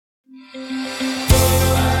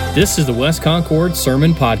This is the West Concord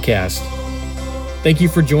Sermon Podcast. Thank you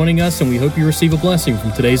for joining us, and we hope you receive a blessing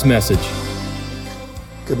from today's message.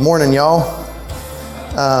 Good morning, y'all.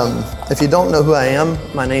 If you don't know who I am,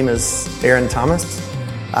 my name is Aaron Thomas.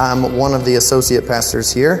 I'm one of the associate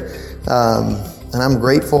pastors here, and I'm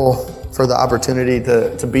grateful for the opportunity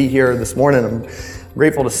to be here this morning. I'm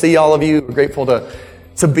grateful to see all of you. I'm grateful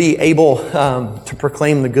to be able to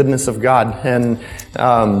proclaim the goodness of God. And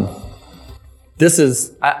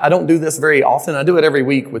I don't do this very often. I do it every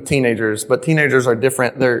week with teenagers, but teenagers are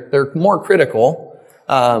different. They're more critical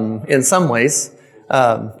in some ways.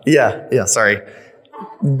 Sorry.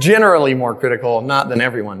 Generally more critical, not than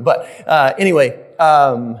everyone. But anyway,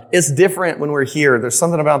 it's different when we're here. There's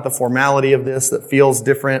something about the formality of this that feels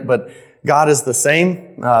different, but God is the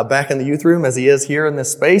same back in the youth room as He is here in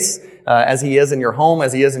this space, as He is in your home,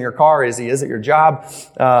 as He is in your car, as He is at your job.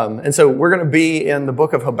 And so we're going to be in the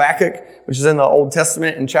book of Habakkuk, which is in the Old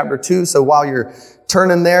Testament in chapter 2. So while you're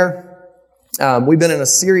turning there, we've been in a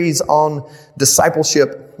series on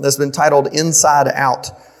discipleship that's been titled Inside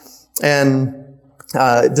Out. And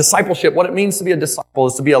discipleship, what it means to be a disciple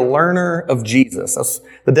is to be a learner of Jesus. That's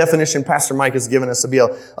the definition Pastor Mike has given us, to be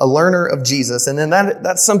a learner of Jesus. And then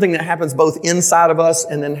that's something that happens both inside of us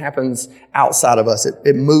and then happens outside of us.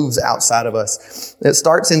 It moves outside of us. It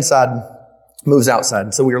starts inside, moves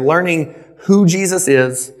outside. So we're learning who Jesus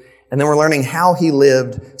is, and then we're learning how He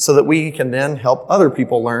lived so that we can then help other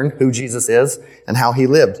people learn who Jesus is and how He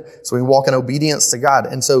lived. So we walk in obedience to God.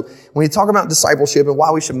 And so when we talk about discipleship and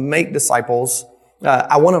why we should make disciples,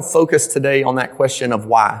 I want to focus today on that question of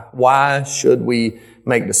why. Why should we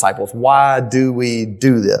make disciples? Why do we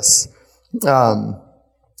do this?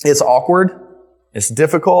 It's awkward. It's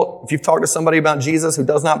difficult. If you've talked to somebody about Jesus who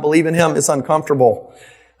does not believe in Him, it's uncomfortable.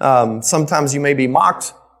 Sometimes you may be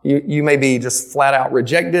mocked. You may be just flat out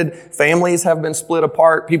rejected. Families have been split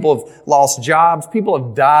apart. People have lost jobs. People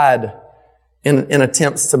have died in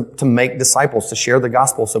attempts to make disciples, to share the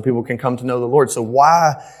gospel so people can come to know the Lord. So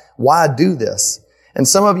why do this? And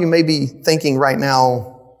some of you may be thinking right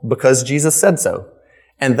now, because Jesus said so.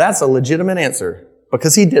 And that's a legitimate answer,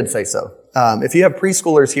 because He did say so. If you have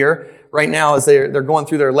preschoolers here right now, as they're going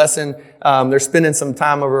through their lesson, they're spending some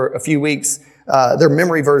time over a few weeks. Their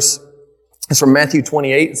memory verse is from Matthew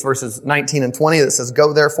 28, it's verses 19 and 20, that says,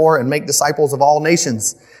 "Go therefore and make disciples of all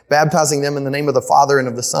nations, baptizing them in the name of the Father and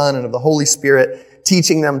of the Son and of the Holy Spirit,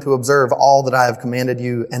 teaching them to observe all that I have commanded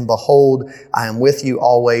you. And behold, I am with you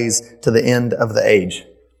always to the end of the age."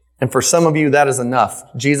 And for some of you, that is enough.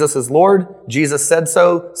 Jesus is Lord. Jesus said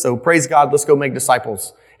so. So praise God. Let's go make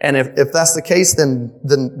disciples. And if that's the case, then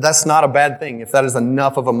that's not a bad thing. If that is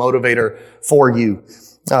enough of a motivator for you.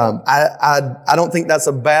 I don't think that's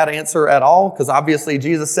a bad answer at all, because obviously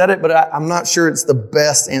Jesus said it, but I'm not sure it's the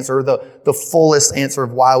best answer, the fullest answer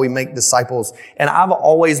of why we make disciples. And I've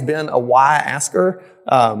always been a why asker.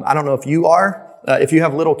 I don't know if you are. If you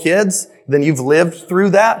have little kids, then you've lived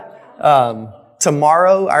through that.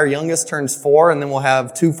 Tomorrow, our youngest turns 4, and then we'll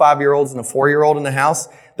have 2 5-year-olds and a 4-year-old in the house.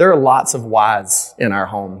 There are lots of whys in our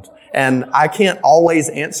homes. And I can't always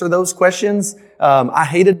answer those questions. I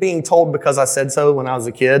hated being told because I said so when I was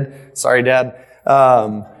a kid. Sorry, Dad.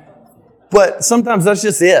 But sometimes that's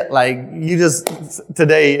just it. Like,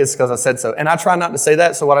 today it's because I said so. And I try not to say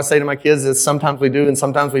that. So what I say to my kids is sometimes we do and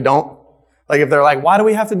sometimes we don't. Like, if they're like, "Why do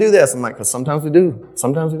we have to do this?" I'm like, "Because sometimes we do,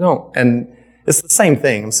 sometimes we don't." And it's the same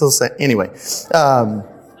thing. I'm still saying, anyway.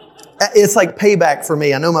 It's like payback for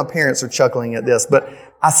me. I know my parents are chuckling at this, but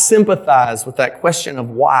I sympathize with that question of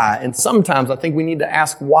why. And sometimes I think we need to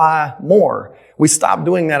ask why more. We stop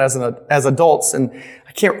doing that as adults. And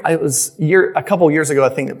it was a couple years ago, I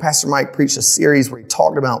think, that Pastor Mike preached a series where he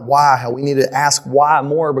talked about why, how we need to ask why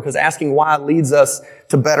more, because asking why leads us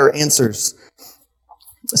to better answers.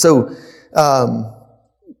 So,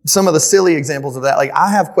 some of the silly examples of that, like, I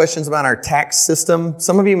have questions about our tax system.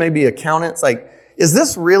 Some of you may be accountants. Like, is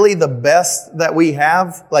this really the best that we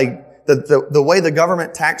have? Like, the way the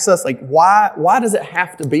government taxes us, like, why does it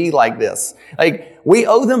have to be like this? Like, we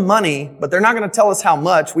owe them money, but they're not going to tell us how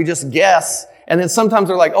much. We just guess. And then sometimes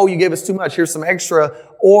they're like, "Oh, you gave us too much. Here's some extra."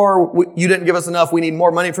 Or, "You didn't give us enough. We need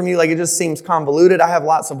more money from you." Like, it just seems convoluted. I have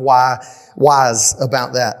lots of whys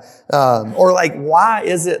about that. Or like, why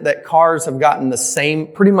is it that cars have gotten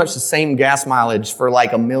pretty much the same gas mileage for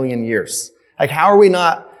like 1,000,000 years? Like, how are we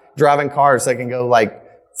not driving cars that can go like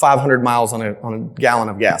 500 miles on a gallon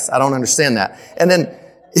of gas? I don't understand that. And then,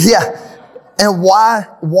 and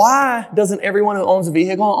why doesn't everyone who owns a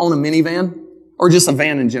vehicle own a minivan? Or just a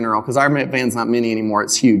van in general, because our van's not mini anymore,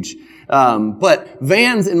 it's huge. But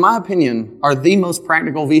vans, in my opinion, are the most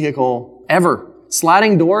practical vehicle ever.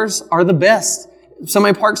 Sliding doors are the best. If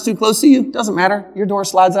somebody parks too close to you, doesn't matter. Your door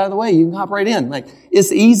slides out of the way. You can hop right in. Like,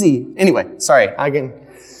 it's easy. Anyway, sorry.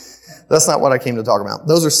 That's not what I came to talk about.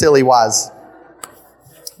 Those are silly whys.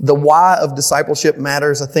 The why of discipleship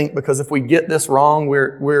matters, I think, because if we get this wrong,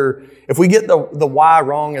 if we get the why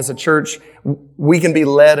wrong as a church, we can be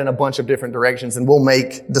led in a bunch of different directions, and we'll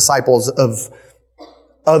make disciples of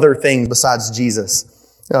other things besides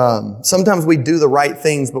Jesus. Sometimes we do the right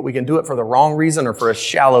things, but we can do it for the wrong reason or for a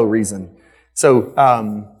shallow reason. So,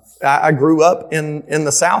 I grew up in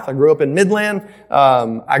the South. I grew up in Midland.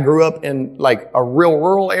 I grew up in like a real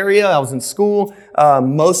rural area. I was in school.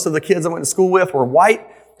 Most of the kids I went to school with were white.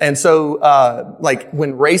 And so, like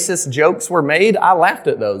when racist jokes were made, I laughed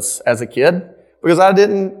at those as a kid because at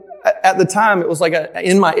the time, it was like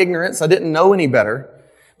in my ignorance, I didn't know any better.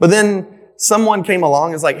 But then someone came along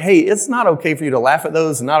and was like, hey, it's not okay for you to laugh at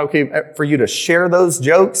those and not okay for you to share those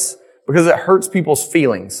jokes because it hurts people's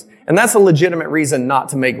feelings. And that's a legitimate reason not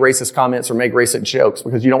to make racist comments or make racist jokes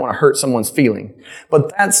because you don't want to hurt someone's feeling.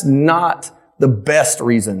 But that's not the best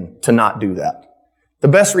reason to not do that. The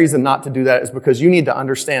best reason not to do that is because you need to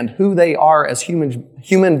understand who they are as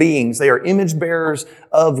human beings. They are image bearers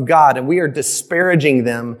of God, and we are disparaging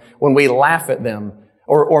them when we laugh at them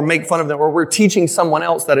or make fun of them, or we're teaching someone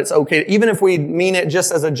else that it's okay. Even if we mean it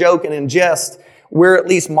just as a joke and in jest, we're at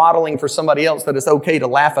least modeling for somebody else that it's okay to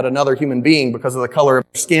laugh at another human being because of the color of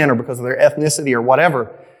their skin or because of their ethnicity or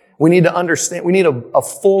whatever. We need to understand, we need a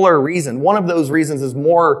fuller reason. One of those reasons is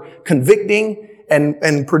more convicting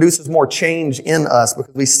and produces more change in us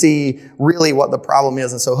because we see really what the problem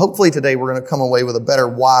is. And so hopefully today we're going to come away with a better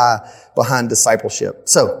why behind discipleship.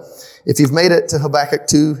 So if you've made it to Habakkuk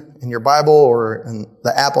 2 in your Bible or in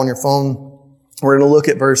the app on your phone, we're going to look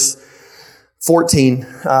at verse 14.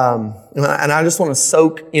 And I just want to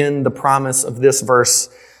soak in the promise of this verse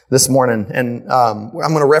this morning. And I'm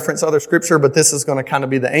going to reference other scripture, but this is going to kind of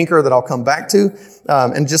be the anchor that I'll come back to.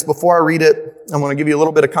 And just before I read it, I'm going to give you a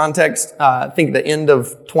little bit of context. I think the end of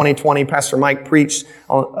 2020, Pastor Mike preached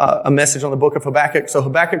a message on the book of Habakkuk. So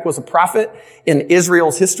Habakkuk was a prophet in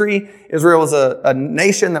Israel's history. Israel was a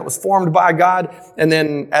nation that was formed by God. And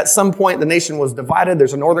then at some point, the nation was divided.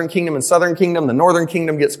 There's a northern kingdom and southern kingdom. The northern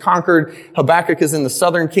kingdom gets conquered. Habakkuk is in the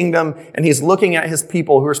southern kingdom, and he's looking at his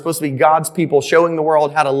people who are supposed to be God's people, showing the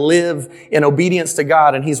world how to live in obedience to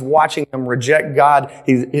God. And he's watching them reject God.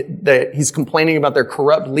 He's complaining about their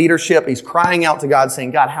corrupt leadership. He's crying out to God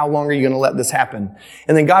saying, God, how long are you going to let this happen?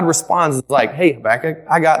 And then God responds like, hey, Habakkuk,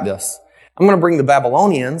 I got this. I'm going to bring the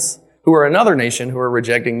Babylonians, who are another nation who are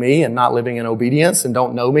rejecting me and not living in obedience and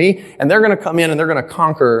don't know me. And they're going to come in and they're going to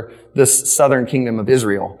conquer this southern kingdom of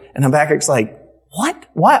Israel. And Habakkuk's like, what?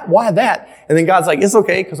 Why that? And then God's like, it's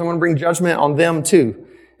okay because I'm going to bring judgment on them too.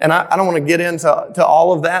 And I don't want to get into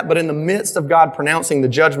all of that, but in the midst of God pronouncing the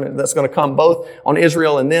judgment that's going to come both on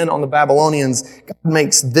Israel and then on the Babylonians, God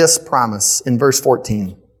makes this promise in verse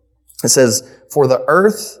 14. It says, for the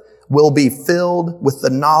earth will be filled with the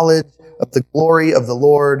knowledge of the glory of the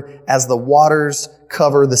Lord as the waters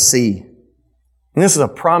cover the sea. And this is a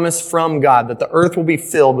promise from God that the earth will be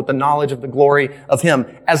filled with the knowledge of the glory of Him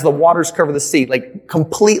as the waters cover the sea, like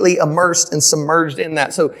completely immersed and submerged in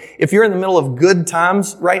that. So if you're in the middle of good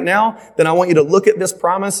times right now, then I want you to look at this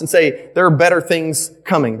promise and say, there are better things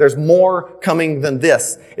coming. There's more coming than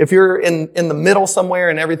this. If you're in the middle somewhere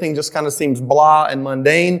and everything just kind of seems blah and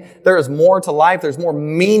mundane, there is more to life. There's more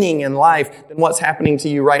meaning in life than what's happening to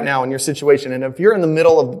you right now in your situation. And if you're in the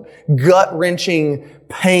middle of gut-wrenching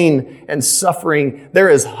pain and suffering, there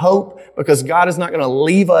is hope because God is not going to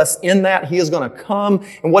leave us in that. He is going to come.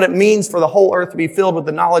 And what it means for the whole earth to be filled with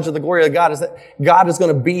the knowledge of the glory of God is that God is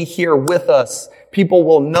going to be here with us. People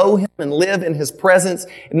will know Him and live in His presence,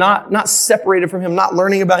 not separated from Him, not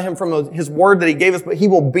learning about Him from His word that He gave us, but He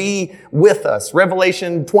will be with us.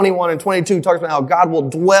 Revelation 21 and 22 talks about how God will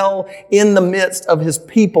dwell in the midst of His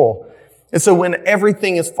people. And so when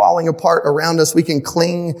everything is falling apart around us, we can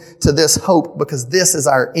cling to this hope because this is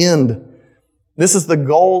our end. This is the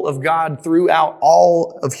goal of God throughout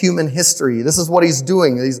all of human history. This is what He's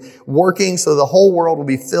doing. He's working so the whole world will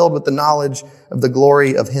be filled with the knowledge of the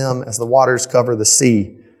glory of Him as the waters cover the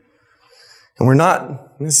sea. And we're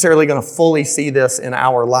not necessarily going to fully see this in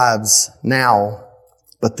our lives now,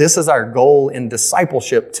 but this is our goal in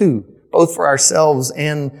discipleship too, both for ourselves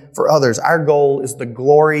and for others. Our goal is the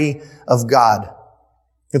glory of God.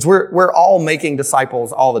 Because we're all making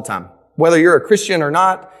disciples all the time. Whether you're a Christian or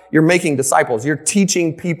not, you're making disciples. You're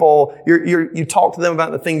teaching people. You talk to them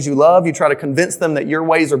about the things you love. You try to convince them that your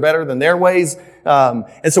ways are better than their ways.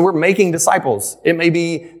 And so we're making disciples. It may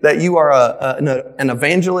be that you are an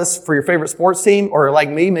evangelist for your favorite sports team, or like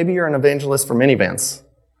me, maybe you're an evangelist for minivans.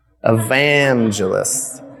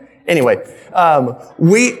 Evangelist. Anyway,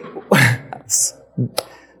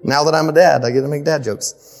 now that I'm a dad, I get to make dad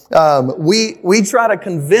jokes. We try to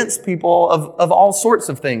convince people of all sorts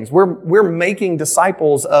of things. We're making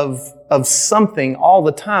disciples of something all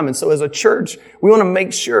the time. And so as a church, we want to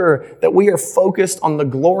make sure that we are focused on the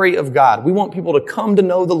glory of God. We want people to come to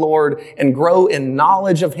know the Lord and grow in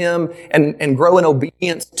knowledge of Him and grow in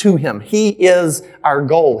obedience to Him. He is our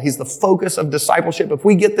goal. He's the focus of discipleship. If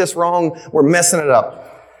we get this wrong, we're messing it up.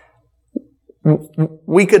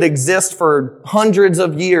 We could exist for hundreds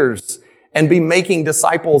of years and be making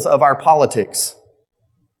disciples of our politics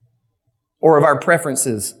or of our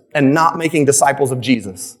preferences and not making disciples of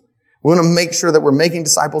Jesus. We want to make sure that we're making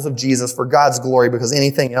disciples of Jesus for God's glory, because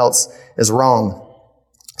anything else is wrong.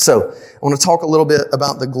 So I want to talk a little bit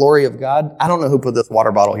about the glory of God. I don't know who put this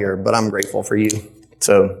water bottle here, but I'm grateful for you.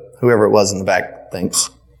 So whoever it was in the back, thanks.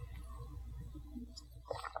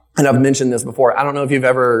 And I've mentioned this before. I don't know if you've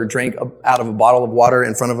ever drank out of a bottle of water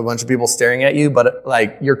in front of a bunch of people staring at you, but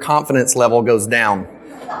like your confidence level goes down.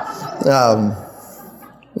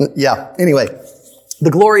 Anyway, the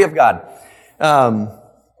glory of God.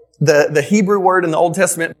 The Hebrew word in the Old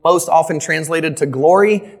Testament most often translated to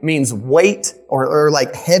glory means weight or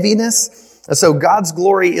like heaviness. And so God's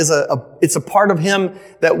glory is it's a part of Him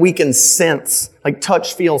that we can sense, like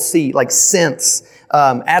touch, feel, see, like sense.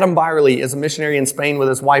 Adam Byerly is a missionary in Spain with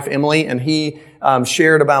his wife Emily, and he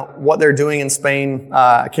shared about what they're doing in Spain.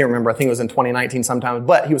 I can't remember. I think it was in 2019 sometime.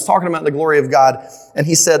 But he was talking about the glory of God, and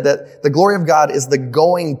he said that the glory of God is the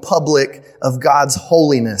going public of God's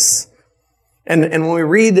holiness. And when we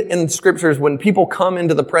read in scriptures, when people come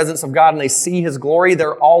into the presence of God and they see His glory,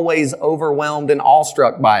 they're always overwhelmed and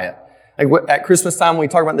awestruck by it. Like at Christmas time, when we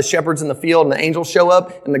talk about the shepherds in the field and the angels show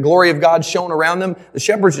up and the glory of God shone around them, the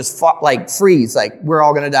shepherds just freeze, like, we're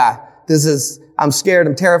all going to die. I'm scared,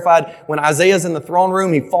 I'm terrified. When Isaiah's in the throne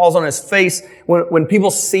room, he falls on his face. When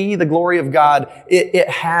people see the glory of God, it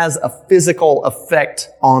has a physical effect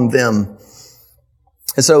on them.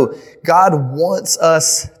 And so God wants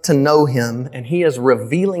us to know Him, and He is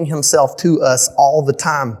revealing Himself to us all the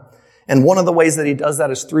time. And one of the ways that He does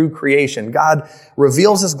that is through creation. God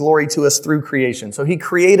reveals His glory to us through creation. So He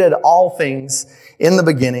created all things in the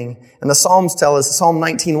beginning. And the Psalms tell us, Psalm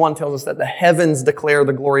 19:1 tells us that the heavens declare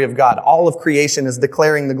the glory of God. All of creation is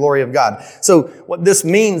declaring the glory of God. So what this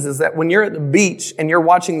means is that when you're at the beach and you're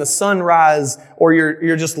watching the sunrise, or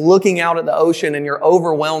you're just looking out at the ocean and you're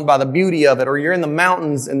overwhelmed by the beauty of it, or you're in the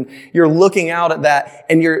mountains and you're looking out at that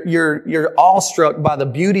and you're awestruck by the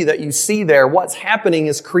beauty that you see there, what's happening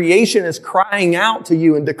is creation is crying out to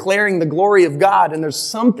you and declaring the glory of God. And there's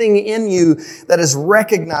something in you that is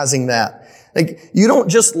recognizing that. Like, you don't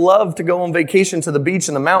just love to go on vacation to the beach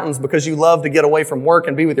and the mountains because you love to get away from work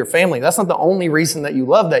and be with your family. That's not the only reason that you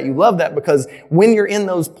love that. You love that because when you're in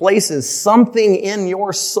those places, something in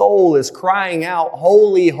your soul is crying out,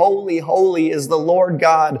 holy, holy, holy is the Lord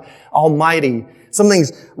God Almighty.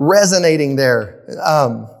 Something's resonating there.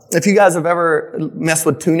 If you guys have ever messed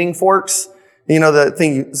with tuning forks, you know, the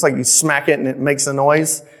thing, it's like you smack it and it makes a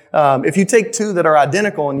noise. If you take two that are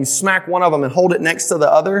identical and you smack one of them and hold it next to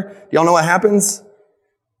the other, y'all know what happens?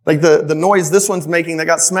 Like the noise this one's making that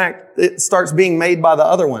got smacked, it starts being made by the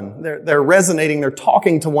other one. They're resonating, they're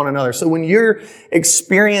talking to one another. So when you're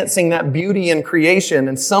experiencing that beauty in creation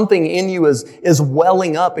and something in you is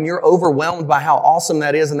welling up and you're overwhelmed by how awesome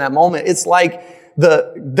that is in that moment, it's like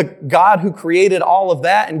the God who created all of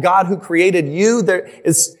that and God who created you,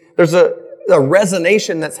 there's a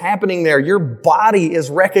resonation that's happening there. Your body is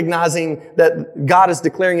recognizing that God is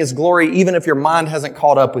declaring His glory even if your mind hasn't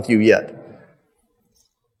caught up with you yet.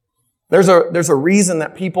 There's a reason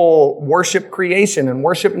that people worship creation and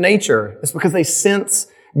worship nature. It's because they sense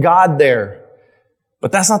God there.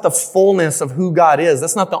 But that's not the fullness of who God is.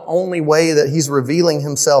 That's not the only way that He's revealing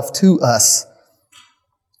Himself to us.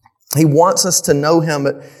 He wants us to know Him,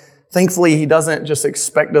 but thankfully, He doesn't just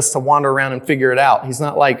expect us to wander around and figure it out. He's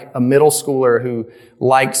not like a middle schooler who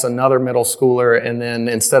likes another middle schooler, and then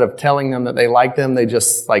instead of telling them that they like them, they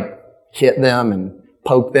just like hit them and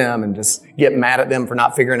poke them and just get mad at them for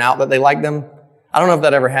not figuring out that they like them. I don't know if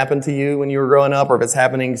that ever happened to you when you were growing up, or if it's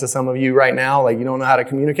happening to some of you right now, like you don't know how to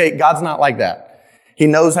communicate. God's not like that. He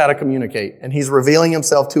knows how to communicate, and He's revealing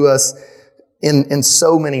Himself to us in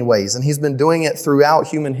so many ways, and He's been doing it throughout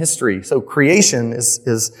human history. So creation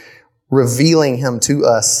is revealing Him to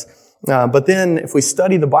us. But then if we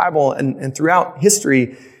study the Bible and throughout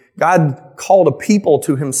history, God called a people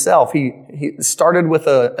to Himself. He started with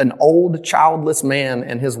an old childless man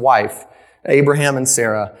and his wife, Abraham and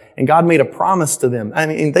Sarah, and God made a promise to them. I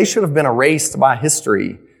mean, they should have been erased by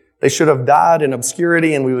history. They should have died in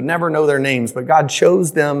obscurity and we would never know their names. But God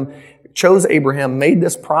chose them, chose Abraham, made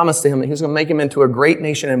this promise to him that he was going to make him into a great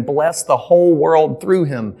nation and bless the whole world through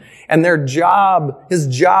him. And his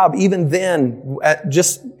job, even then,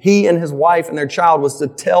 just he and his wife and their child, was to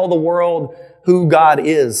tell the world who God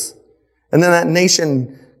is. And then that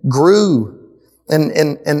nation grew. And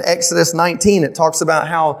in Exodus 19, it talks about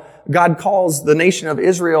how God calls the nation of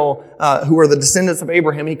Israel, who are the descendants of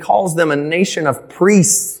Abraham, he calls them a nation of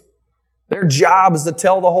priests. Their job is to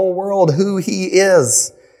tell the whole world who he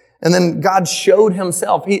is. And then God showed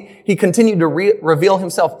himself. He continued to reveal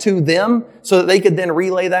himself to them so that they could then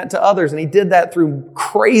relay that to others. And he did that through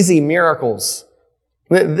crazy miracles.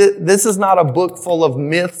 This is not a book full of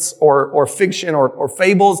myths or fiction or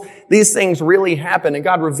fables. These things really happened. And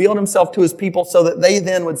God revealed himself to his people so that they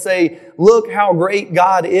then would say, look how great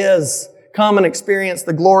God is. Come and experience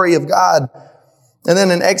the glory of God. And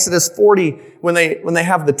then in Exodus 40, when they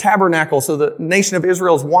have the tabernacle, so the nation of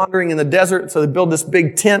Israel is wandering in the desert, so they build this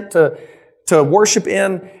big tent to worship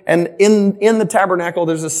in. And in the tabernacle,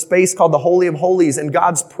 there's a space called the Holy of Holies, and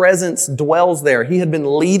God's presence dwells there. He had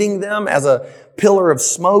been leading them as a pillar of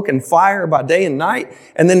smoke and fire by day and night.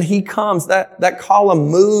 And then he comes, that column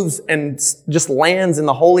moves and just lands in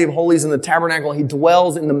the Holy of Holies in the tabernacle. He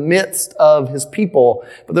dwells in the midst of his people.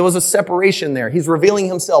 But there was a separation there. He's revealing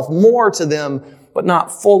himself more to them, but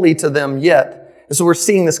not fully to them yet. And so we're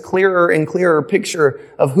seeing this clearer and clearer picture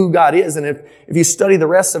of who God is. And if you study the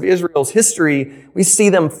rest of Israel's history, we see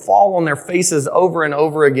them fall on their faces over and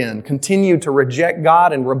over again, continue to reject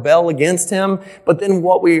God and rebel against him. But then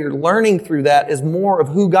what we're learning through that is more of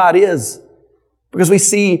who God is, because we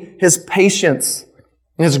see his patience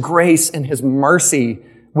and his grace and his mercy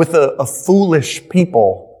with a foolish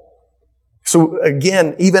people. So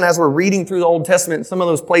again, even as we're reading through the Old Testament, some of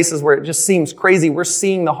those places where it just seems crazy, we're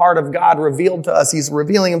seeing the heart of God revealed to us. He's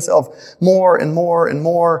revealing himself more and more and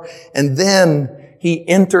more. And then he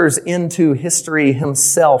enters into history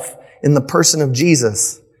himself in the person of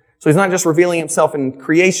Jesus. So he's not just revealing himself in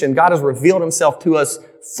creation. God has revealed himself to us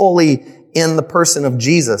fully in the person of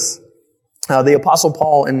Jesus. The Apostle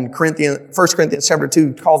Paul in 1 Corinthians chapter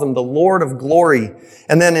 2 calls him the Lord of glory.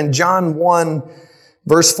 And then in John 1,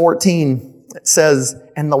 verse 14, it says,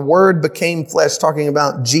 and the Word became flesh, talking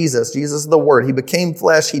about Jesus. Jesus is the Word. He became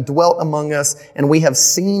flesh. He dwelt among us, and we have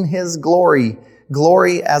seen his glory,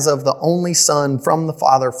 glory as of the only Son from the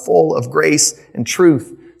Father, full of grace and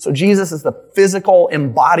truth. So Jesus is the physical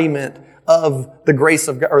embodiment of the grace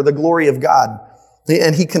of God, or the glory of God.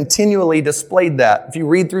 And he continually displayed that. If you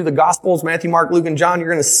read through the Gospels, Matthew, Mark, Luke, and John,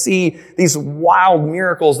 you're going to see these wild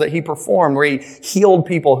miracles that he performed, where he healed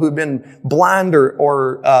people who'd been blind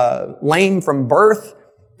or lame from birth.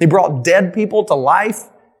 He brought dead people to life.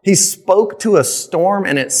 He spoke to a storm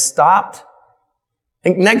and it stopped.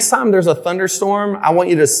 And next time there's a thunderstorm, I want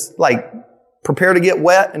you to prepare to get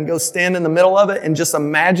wet and go stand in the middle of it and just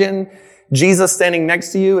imagine Jesus standing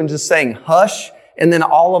next to you and just saying, hush, and then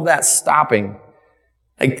all of that stopping.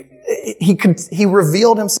 He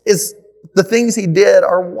revealed himself. The things he did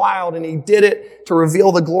are wild, and he did it to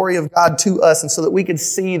reveal the glory of God to us, and so that we could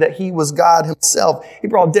see that he was God himself. He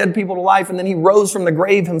brought dead people to life, and then he rose from the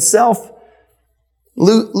grave himself.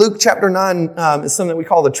 Luke chapter 9 is something that we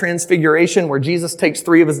call the Transfiguration, where Jesus takes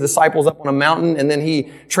 3 of his disciples up on a mountain, and then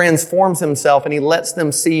he transforms himself, and he lets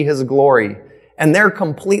them see his glory. And they're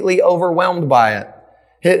completely overwhelmed by it.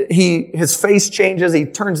 His face changes. He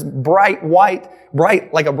turns bright white,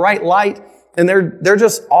 like a bright light. And they're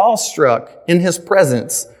just awestruck in his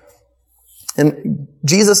presence. And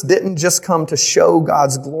Jesus didn't just come to show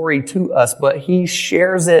God's glory to us, but he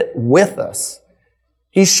shares it with us.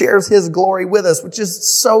 He shares his glory with us, which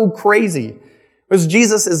is so crazy. Because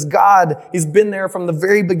Jesus is God. He's been there from the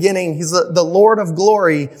very beginning. He's the Lord of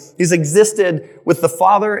glory. He's existed with the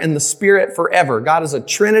Father and the Spirit forever. God is a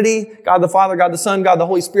Trinity. God the Father, God the Son, God the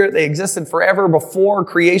Holy Spirit. They existed forever before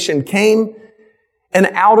creation came. And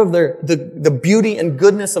out of the beauty and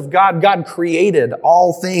goodness of God, God created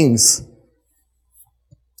all things.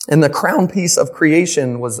 And the crown piece of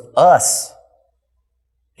creation was us.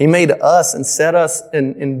 He made us and set us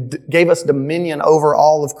and gave us dominion over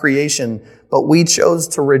all of creation, but we chose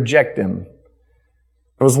to reject him.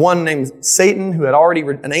 There was one named Satan who had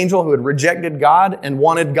an angel who had rejected God and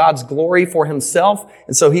wanted God's glory for himself.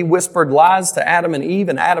 And so he whispered lies to Adam and Eve,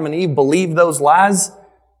 and Adam and Eve believed those lies.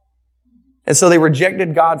 And so they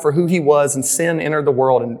rejected God for who he was, and sin entered the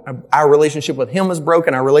world, and our relationship with him was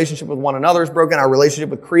broken. Our relationship with one another is broken. Our relationship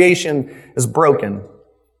with creation is broken.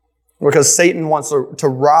 Because Satan wants to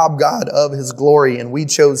rob God of his glory, and we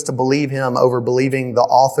chose to believe him over believing the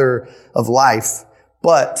author of life.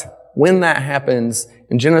 But when that happens,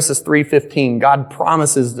 In Genesis 3:15, God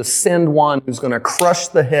promises to send one who's going to crush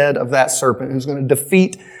the head of that serpent, who's going to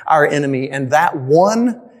defeat our enemy. And that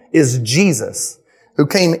one is Jesus, who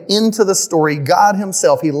came into the story, God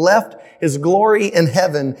himself. He left his glory in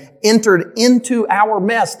heaven, entered into our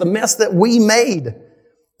mess, the mess that we made.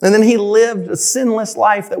 And then he lived a sinless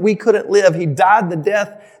life that we couldn't live. He died the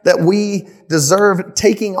death that we deserved,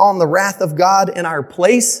 taking on the wrath of God in our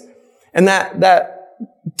place. And that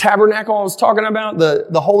tabernacle I was talking about,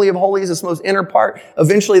 the Holy of Holies, this most inner part,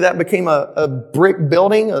 eventually that became a brick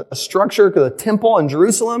building, a structure, the temple in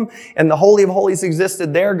Jerusalem, and the Holy of Holies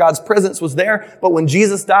existed there. God's presence was there. But when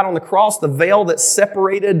Jesus died on the cross, the veil that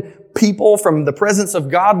separated people from the presence of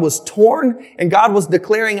God was torn, and God was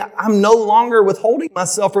declaring, I'm no longer withholding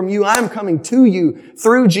myself from you. I'm coming to you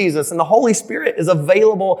through Jesus. And the Holy Spirit is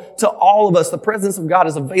available to all of us. The presence of God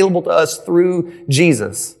is available to us through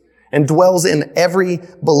Jesus, and dwells in every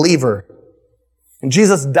believer. And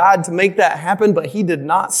Jesus died to make that happen, but he did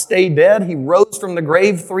not stay dead. He rose from the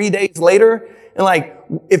grave 3 days later. And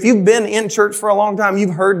if you've been in church for a long time,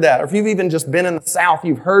 you've heard that. Or if you've even just been in the South,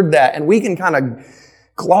 you've heard that. And we can kind of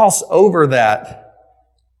gloss over that.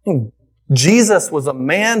 Jesus was a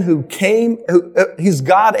man who came, he's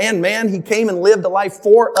God and man. He came and lived a life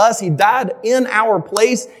for us. He died in our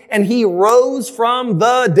place, and he rose from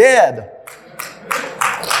the dead.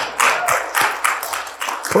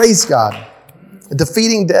 Praise God.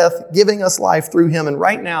 Defeating death, giving us life through him. And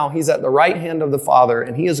right now, he's at the right hand of the Father,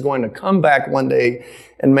 and he is going to come back one day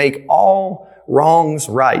and make all wrongs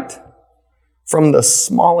right, from the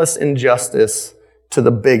smallest injustice to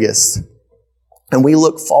the biggest. And we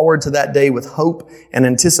look forward to that day with hope and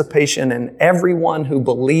anticipation, and everyone who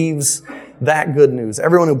believes that good news,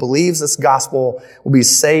 everyone who believes this gospel will be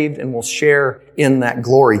saved and will share in that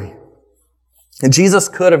glory. And Jesus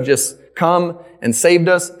could have just come and saved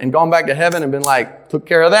us and gone back to heaven and been like, took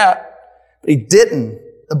care of that. But he didn't.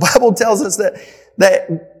 The Bible tells us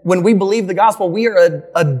that when we believe the gospel, we are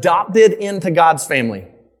adopted into God's family.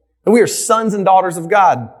 And we are sons and daughters of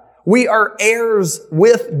God. We are heirs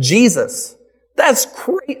with Jesus. That's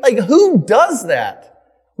crazy. Who does that?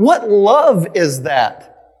 What love is that?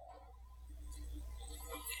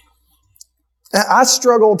 I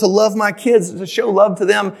struggle to love my kids, to show love to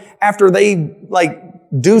them after they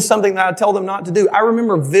do something that I tell them not to do. I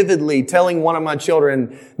remember vividly telling one of my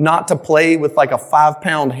children not to play with a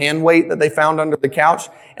 5-pound hand weight that they found under the couch.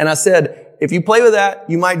 And I said, if you play with that,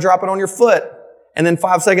 you might drop it on your foot. And then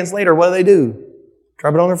 5 seconds later, what do?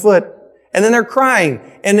 Drop it on their foot. And then they're crying.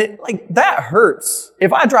 And that hurts.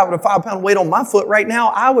 If I dropped a 5-pound weight on my foot right now,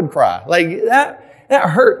 I would cry. That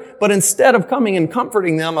hurt. But instead of coming and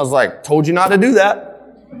comforting them, I was like, told you not to do that.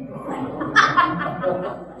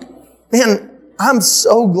 Man, I'm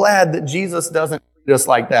so glad that Jesus doesn't treat us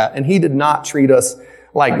like that. And he did not treat us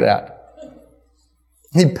like that.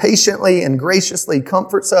 He patiently and graciously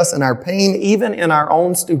comforts us in our pain, even in our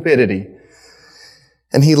own stupidity.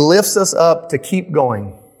 And he lifts us up to keep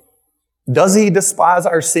going. Does he despise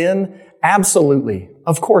our sin? Absolutely.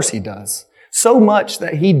 Of course he does. So much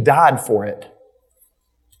that he died for it.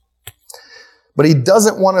 But he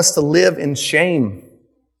doesn't want us to live in shame.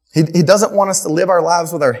 He doesn't want us to live our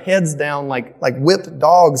lives with our heads down like whipped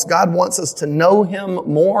dogs. God wants us to know him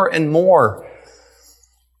more and more,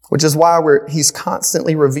 which is why he's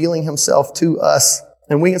constantly revealing himself to us.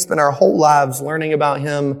 And we can spend our whole lives learning about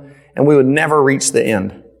him, and we would never reach the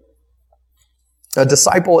end. A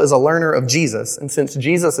disciple is a learner of Jesus. And since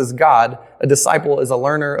Jesus is God, a disciple is a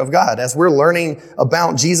learner of God. As we're learning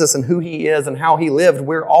about Jesus and who he is and how he lived,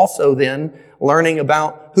 we're also then learning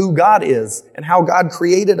about who God is and how God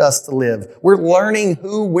created us to live. We're learning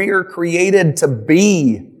who we're created to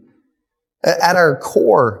be at our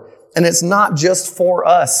core. And it's not just for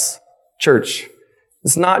us, church.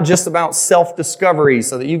 It's not just about self-discovery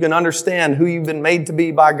so that you can understand who you've been made to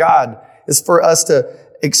be by God. It's for us to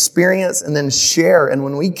experience and then share. And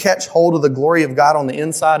when we catch hold of the glory of God on the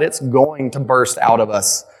inside, it's going to burst out of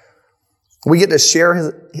us. We get to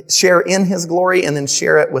share in his glory and then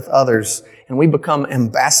share it with others. And we become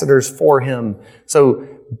ambassadors for him. So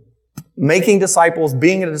making disciples,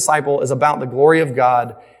 being a disciple is about the glory of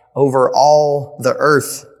God over all the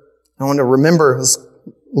earth. I want to remember, let's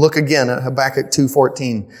look again at Habakkuk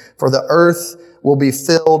 2:14. For the earth will be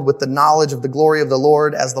filled with the knowledge of the glory of the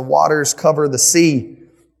Lord as the waters cover the sea.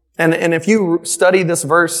 And if you study this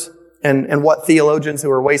verse and what theologians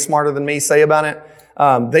who are way smarter than me say about it,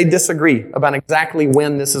 they disagree about exactly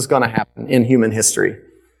when this is going to happen in human history.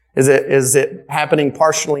 Is it happening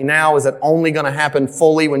partially now? Is it only going to happen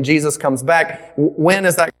fully when Jesus comes back? When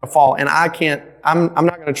is that going to fall? And I'm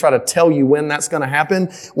not going to try to tell you when that's going to happen.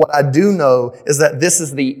 What I do know is that this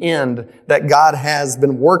is the end that God has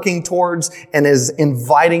been working towards and is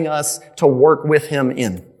inviting us to work with Him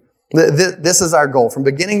in. This is our goal. From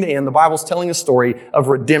beginning to end, the Bible's telling a story of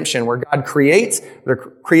redemption where God creates, the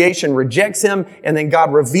creation rejects Him, and then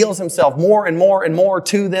God reveals Himself more and more and more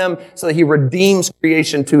to them so that He redeems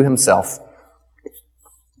creation to Himself.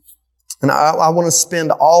 And I want to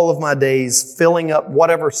spend all of my days filling up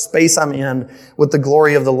whatever space I'm in with the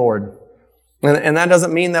glory of the Lord. And that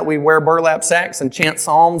doesn't mean that we wear burlap sacks and chant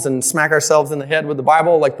psalms and smack ourselves in the head with the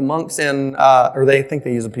Bible like the monks or they think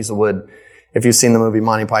they use a piece of wood. If you've seen the movie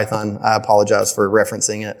Monty Python, I apologize for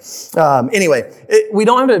referencing it. Anyway, we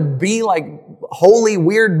don't have to be like holy,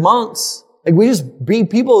 weird monks. Like we just be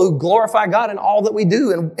people who glorify God in all that we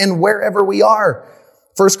do and wherever we are.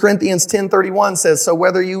 1 Corinthians 10:31 says, so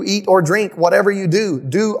whether you eat or drink, whatever you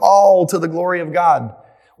do all to the glory of God.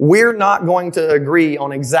 We're not going to agree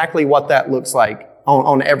on exactly what that looks like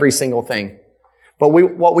on every single thing. But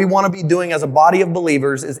what we want to be doing as a body of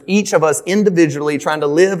believers is each of us individually trying to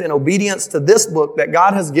live in obedience to this book that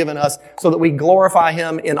God has given us so that we glorify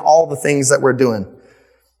Him in all the things that we're doing.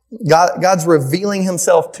 God's revealing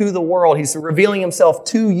Himself to the world. He's revealing Himself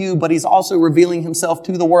to you, but He's also revealing Himself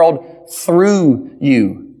to the world through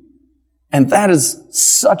you. And that is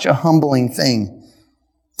such a humbling thing.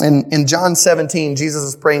 And in John 17, Jesus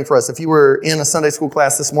is praying for us. If you were in a Sunday school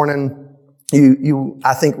class this morning, you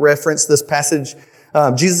I think, referenced this passage.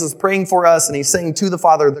 Jesus is praying for us, and He's saying to the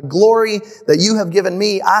Father, the glory that you have given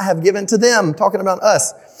me, I have given to them, talking about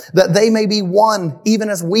us, that they may be one, even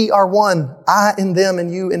as we are one, I in them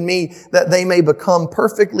and you in me, that they may become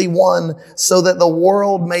perfectly one, so that the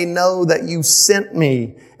world may know that you sent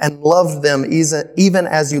me and loved them even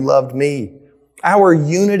as you loved me. Our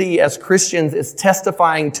unity as Christians is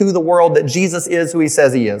testifying to the world that Jesus is who He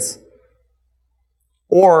says He is.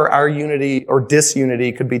 Or our unity or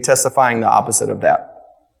disunity could be testifying the opposite of that.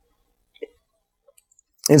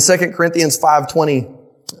 In 2 Corinthians 5:20,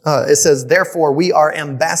 it says, therefore we are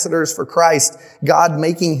ambassadors for Christ, God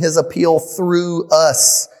making His appeal through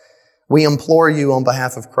us. We implore you on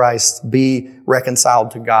behalf of Christ, be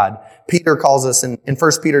reconciled to God. Peter calls us in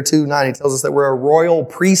 1 Peter 2:9, he tells us that we're a royal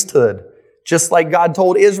priesthood. Just like God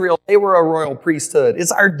told Israel, they were a royal priesthood.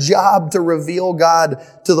 It's our job to reveal God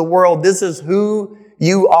to the world. This is who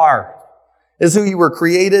you are. This is who you were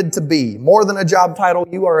created to be. More than a job title,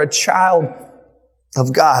 you are a child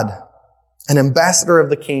of God, an ambassador of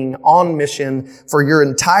the King on mission for your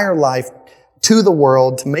entire life to the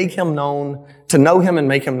world, to make Him known, to know Him and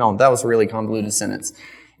make Him known. That was a really convoluted sentence.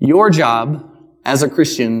 Your job as a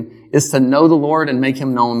Christian is to know the Lord and make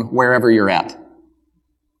Him known wherever you're at.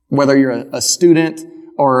 Whether you're a student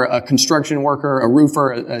or a construction worker, a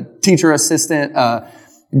roofer, a teacher assistant,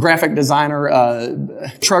 graphic designer,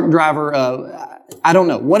 truck driver, I don't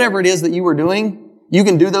know. Whatever it is that you were doing, you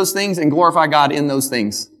can do those things and glorify God in those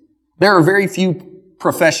things. There are very few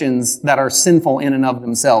professions that are sinful in and of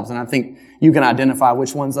themselves, and I think you can identify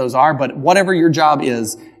which ones those are, but whatever your job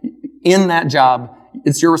is, in that job,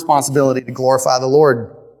 it's your responsibility to glorify the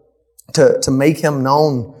Lord, to make Him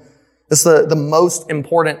known. It's the most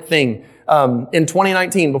important thing. In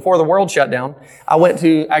 2019, before the world shut down, I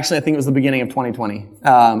think it was the beginning of 2020.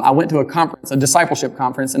 I went to a conference, a discipleship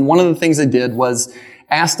conference, and one of the things they did was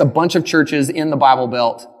asked a bunch of churches in the Bible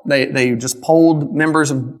Belt. They just polled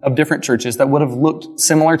members of different churches that would have looked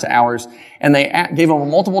similar to ours, and they gave them a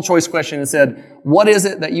multiple choice question and said, what is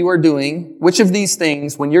it that you are doing? Which of these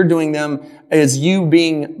things, when you're doing them, is you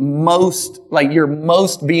being you're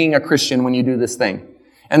most being a Christian when you do this thing?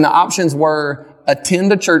 And the options were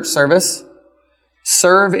attend a church service,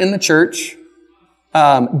 serve in the church,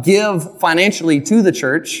 give financially to the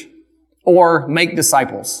church, or make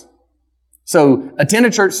disciples. So attend a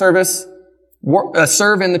church service,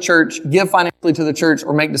 serve in the church, give financially to the church,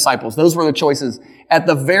 or make disciples. Those were the choices. At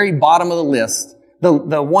the very bottom of the list,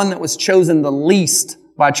 the one that was chosen the least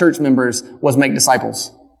by church members was make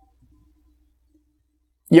disciples.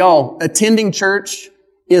 Y'all, attending church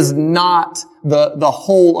is not the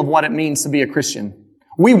whole of what it means to be a Christian.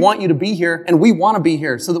 We want you to be here, and we want to be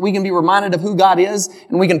here so that we can be reminded of who God is,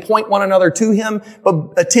 and we can point one another to Him.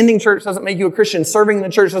 But attending church doesn't make you a Christian. Serving in the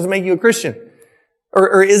church doesn't make you a Christian.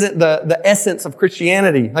 Or isn't the essence of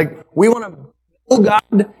Christianity. Like, we want to know God,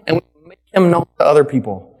 and we want to make Him known to other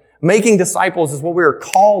people. Making disciples is what we are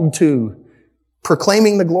called to.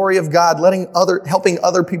 Proclaiming the glory of God, helping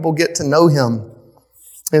other people get to know Him.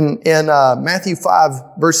 In Matthew 5,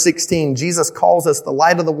 verse 16, Jesus calls us the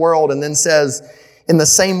light of the world and then says, In the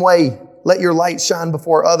same way, let your light shine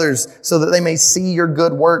before others so that they may see your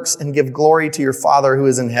good works and give glory to your Father who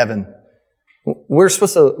is in heaven. We're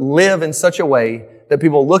supposed to live in such a way that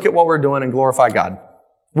people look at what we're doing and glorify God.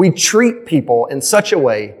 We treat people in such a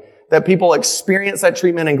way that people experience that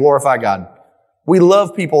treatment and glorify God. We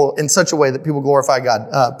love people in such a way that people glorify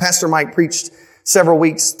God. Pastor Mike preached several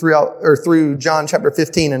weeks through John chapter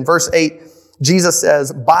 15. In verse 8, Jesus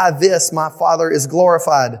says, "By this my Father is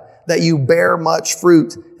glorified, that you bear much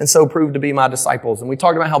fruit and so prove to be my disciples." And we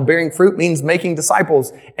talked about how bearing fruit means making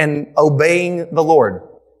disciples and obeying the Lord,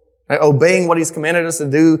 right? Obeying what He's commanded us to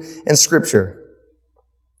do in Scripture.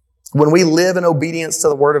 When we live in obedience to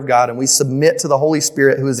the Word of God and we submit to the Holy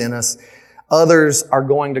Spirit who is in us, others are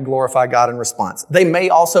going to glorify God in response. They may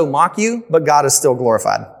also mock you, but God is still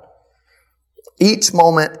glorified. Each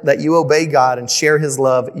moment that you obey God and share His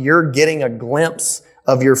love, you're getting a glimpse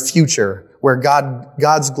of your future where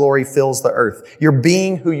God's glory fills the earth. You're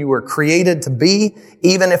being who you were created to be,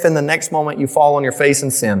 even if in the next moment you fall on your face in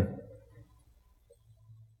sin.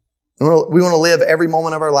 We want to live every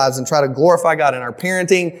moment of our lives and try to glorify God in our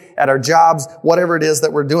parenting, at our jobs, whatever it is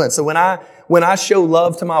that we're doing. So when I show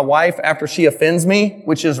love to my wife after she offends me,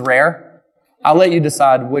 which is rare, I'll let you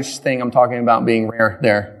decide which thing I'm talking about being rare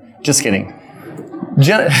there. Just kidding.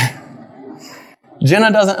 Jenna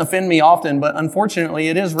doesn't offend me often, but unfortunately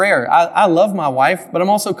it is rare. I love my wife, but I'm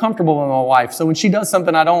also comfortable with my wife. So when she does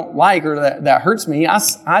something I don't like or that hurts me,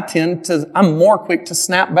 I'm more quick to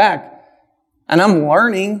snap back. And I'm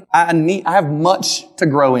learning, I have much to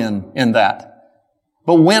grow in that.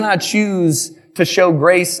 But when I choose to show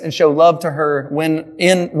grace and show love to her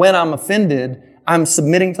when I'm offended, I'm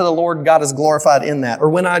submitting to the Lord. God is glorified in that. Or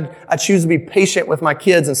when I choose to be patient with my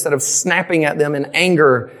kids instead of snapping at them in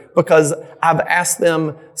anger because I've asked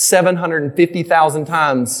them 750,000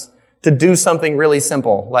 times to do something really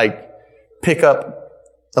simple, like pick up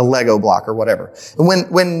a Lego block or whatever. And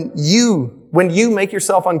when you make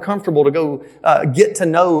yourself uncomfortable to go get to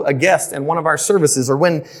know a guest in one of our services, or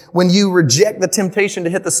when you reject the temptation to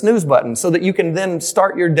hit the snooze button so that you can then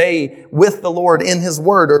start your day with the Lord in His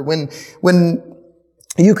Word, or when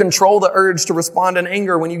you control the urge to respond in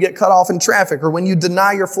anger when you get cut off in traffic, or when you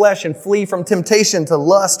deny your flesh and flee from temptation to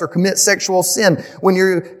lust or commit sexual sin, when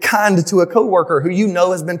you're kind to a coworker who you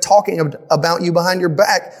know has been talking about you behind your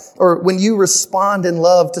back, or when you respond in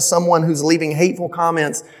love to someone who's leaving hateful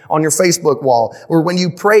comments on your Facebook wall, or when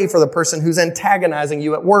you pray for the person who's antagonizing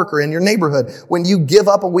you at work or in your neighborhood, when you give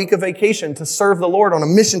up a week of vacation to serve the Lord on a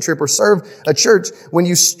mission trip or serve a church, when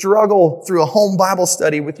you struggle through a home Bible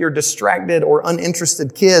study with your distracted or uninterested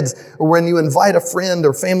kids, or when you invite a friend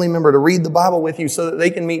or family member to read the Bible with you so that they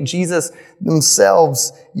can meet Jesus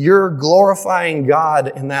themselves, you're glorifying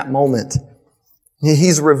God in that moment.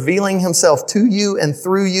 He's revealing Himself to you and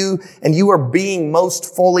through you, and you are being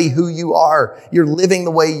most fully who you are. You're living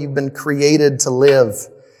the way you've been created to live.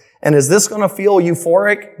 And is this going to feel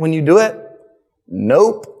euphoric when you do it?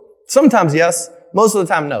 Nope. Sometimes yes. Most of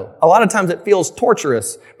the time no. A lot of times it feels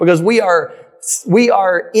torturous because we are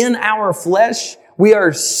in our flesh. We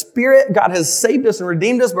are spirit. God has saved us and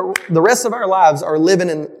redeemed us, but the rest of our lives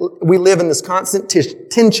we live in this constant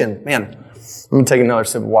tension. Man, I'm going to take another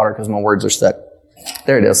sip of water because my words are stuck.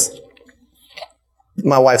 There it is.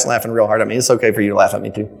 My wife's laughing real hard at me. It's okay for you to laugh at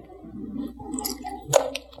me too.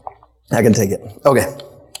 I can take it. Okay.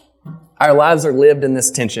 Our lives are lived in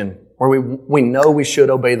this tension where we know we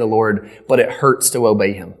should obey the Lord, but it hurts to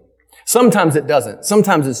obey Him. Sometimes it doesn't.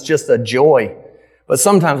 Sometimes it's just a joy. But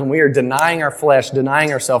sometimes when we are denying our flesh,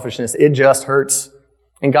 denying our selfishness, it just hurts.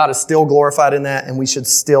 And God is still glorified in that, and we should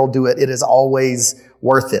still do it. It is always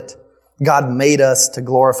worth it. God made us to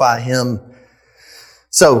glorify Him.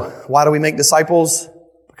 So, why do we make disciples?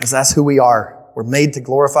 Because that's who we are. We're made to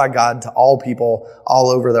glorify God to all people all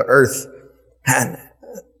over the earth. And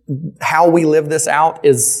how we live this out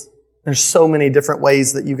there's so many different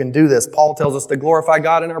ways that you can do this. Paul tells us to glorify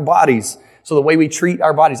God in our bodies. So the way we treat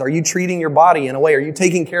our bodies, are you treating your body in a way? Are you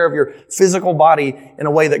taking care of your physical body in a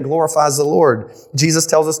way that glorifies the Lord? Jesus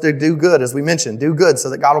tells us to do good, as we mentioned. Do good so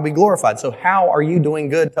that God will be glorified. So how are you doing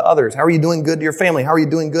good to others? How are you doing good to your family? How are you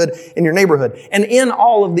doing good in your neighborhood? And in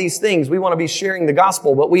all of these things, we want to be sharing the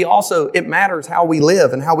gospel, but it matters how we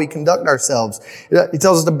live and how we conduct ourselves. He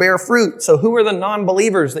tells us to bear fruit. So who are the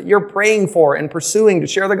non-believers that you're praying for and pursuing to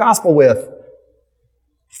share the gospel with?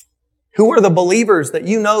 Who are the believers that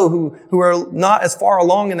you know who are not as far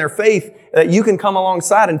along in their faith that you can come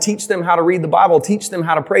alongside and teach them how to read the Bible, teach them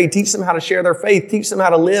how to pray, teach them how to share their faith, teach them how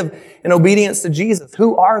to live in obedience to Jesus?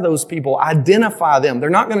 Who are those people? Identify them. They're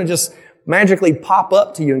not going to just magically pop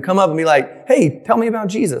up to you and come up and be like, hey, tell me about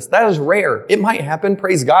Jesus. That is rare. It might happen,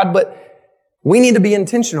 praise God, but We need to be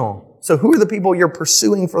intentional. So who are the people you're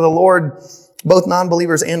pursuing for the Lord, both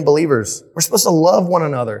non-believers and believers? We're supposed to love one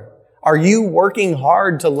another. Are you working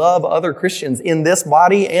hard to love other Christians in this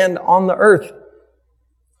body and on the earth?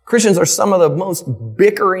 Christians are some of the most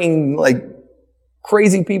bickering,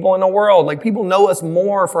 crazy people in the world. People know us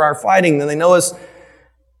more for our fighting than they know us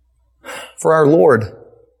for our Lord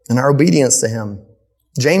and our obedience to Him.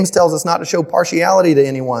 James tells us not to show partiality to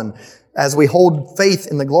anyone as we hold faith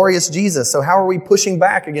in the glorious Jesus. So how are we pushing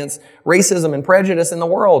back against racism and prejudice in the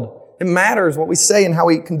world? It matters what we say and how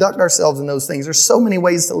we conduct ourselves in those things. There's so many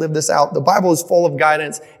ways to live this out. The Bible is full of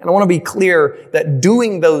guidance, and I want to be clear that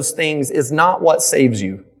doing those things is not what saves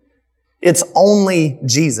you. It's only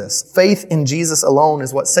Jesus. Faith in Jesus alone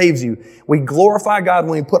is what saves you. We glorify God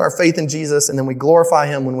when we put our faith in Jesus, and then we glorify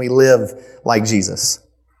Him when we live like Jesus.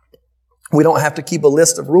 We don't have to keep a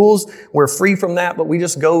list of rules. We're free from that, but we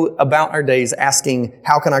just go about our days asking,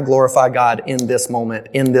 how can I glorify God in this moment,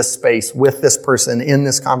 in this space, with this person, in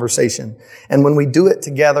this conversation? And when we do it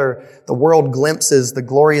together, the world glimpses the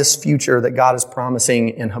glorious future that God is promising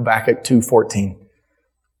in Habakkuk 2:14.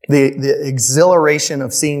 The exhilaration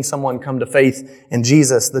of seeing someone come to faith in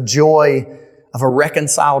Jesus, the joy of a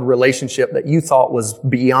reconciled relationship that you thought was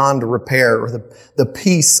beyond repair, or the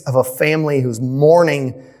peace of a family who's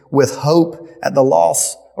mourning with hope at the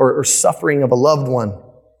loss or suffering of a loved one.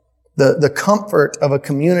 The comfort of a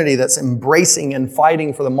community that's embracing and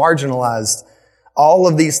fighting for the marginalized. All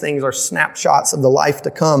of these things are snapshots of the life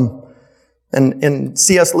to come. And in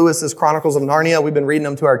C.S. Lewis's Chronicles of Narnia, we've been reading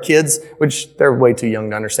them to our kids, which they're way too young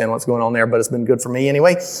to understand what's going on there, but it's been good for me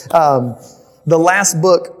anyway. The last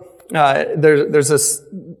book, there's this,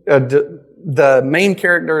 the main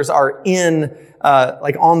characters are in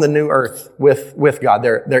on the new earth with God.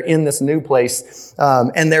 They're in this new place,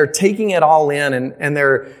 and they're taking it all in, and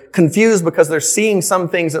they're confused because they're seeing some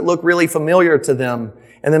things that look really familiar to them.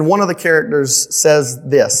 And then one of the characters says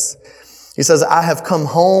this. He says, I have come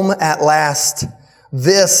home at last.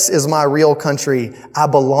 This is my real country. I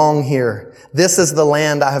belong here. This is the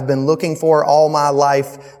land I have been looking for all my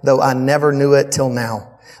life, though I never knew it till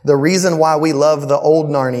now. The reason why we love the old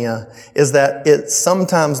Narnia is that it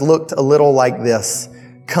sometimes looked a little like this.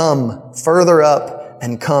 Come further up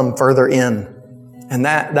and come further in. And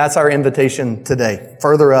that's our invitation today.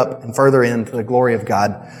 Further up and further into the glory of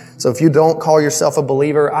God. So if you don't call yourself a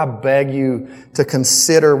believer, I beg you to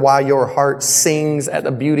consider why your heart sings at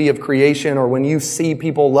the beauty of creation, or when you see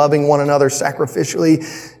people loving one another sacrificially.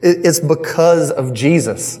 It's because of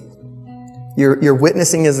Jesus. You're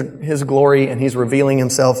witnessing His glory, and He's revealing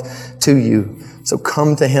Himself to you. So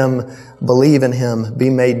come to Him, believe in Him,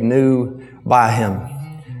 be made new by Him.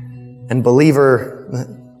 And believer,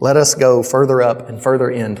 let us go further up and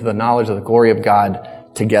further into the knowledge of the glory of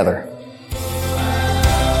God together.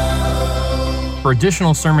 For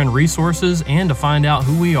additional sermon resources and to find out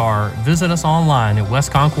who we are, visit us online at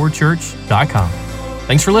westconcordchurch.com.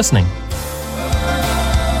 Thanks for listening.